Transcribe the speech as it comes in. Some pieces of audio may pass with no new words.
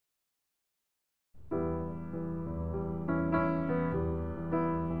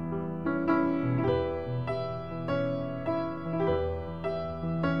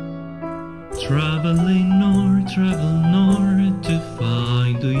Travel north to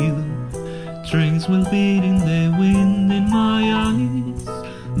find you. Trains will beat in the wind in my eyes.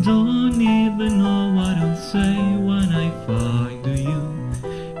 Don't even know what I'll say when I find you.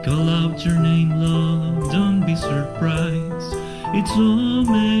 Call out your name, love, don't be surprised. It's so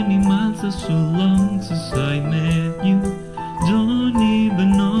many miles, so long since I met you. Don't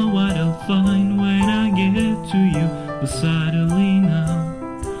even know what I'll find when I get to you. But suddenly now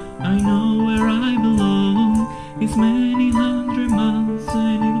I know where I belong. It's many hundred miles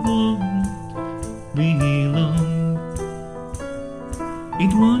and it won't be long.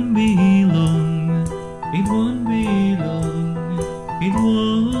 It won't be long. It won't be long. It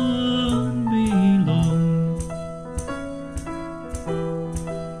won't be long.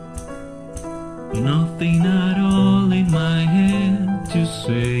 Nothing at all in my head to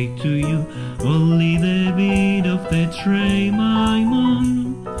say to you. Only the beat of the train I'm on.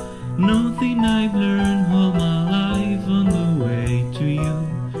 Nothing I've learned all my life on the way to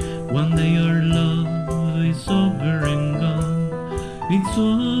you. One day our love is over and gone. It's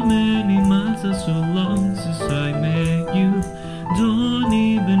so many miles and so long since I met you. Don't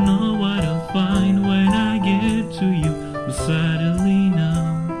even know what I'll find when I get to you. But suddenly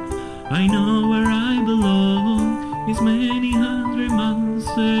now I know where I belong. It's many hundred miles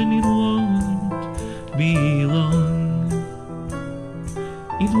and it won't be long.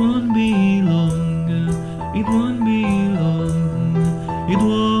 It won't be long. It won't be long. It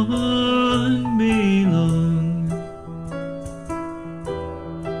won't